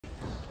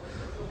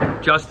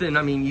Justin,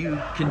 I mean,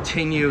 you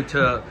continue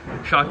to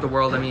shock the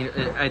world. I mean,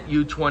 at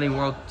U20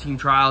 World Team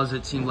Trials,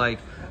 it seemed like,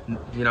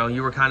 you know,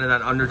 you were kind of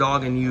that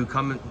underdog, and you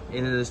come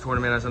into this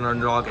tournament as an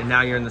underdog, and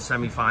now you're in the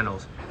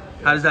semifinals.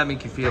 How does that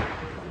make you feel?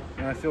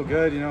 And I feel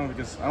good, you know,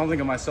 because I don't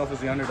think of myself as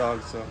the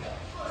underdog, so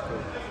it's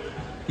cool.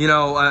 You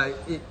know,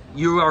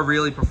 you are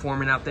really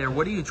performing out there.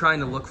 What are you trying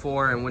to look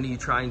for, and what are you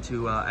trying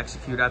to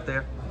execute out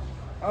there?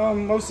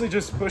 Mostly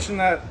just pushing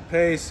that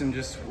pace and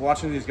just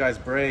watching these guys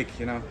break,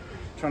 you know,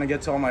 trying to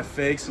get to all my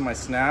fakes and my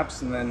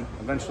snaps, and then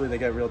eventually they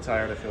get real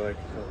tired, I feel like.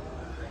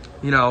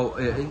 You know,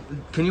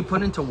 can you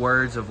put into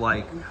words of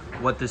like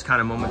what this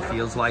kind of moment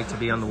feels like to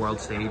be on the world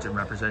stage and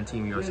represent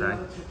Team USA?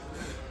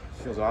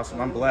 It feels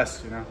awesome. I'm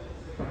blessed, you know.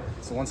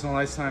 It's a once in a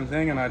lifetime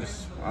thing, and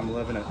I'm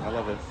living it. I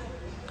love it.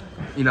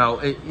 You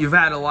know, you've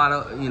had a lot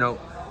of, you know,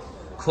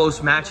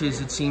 close matches,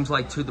 it seems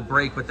like, to the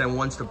break, but then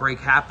once the break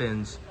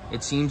happens,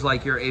 it seems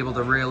like you're able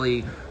to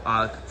really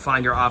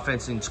find your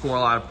offense and score a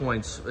lot of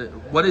points.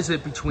 What is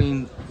it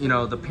between, you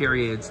know, the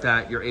periods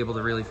that you're able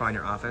to really find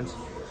your offense?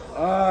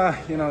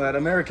 You know, that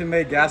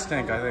American-made gas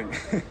tank, I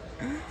think.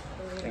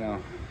 You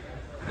know.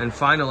 And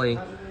finally,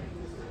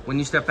 when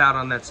you step out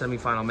on that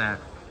semifinal mat,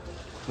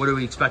 what do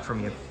we expect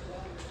from you?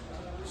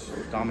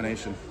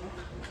 Domination.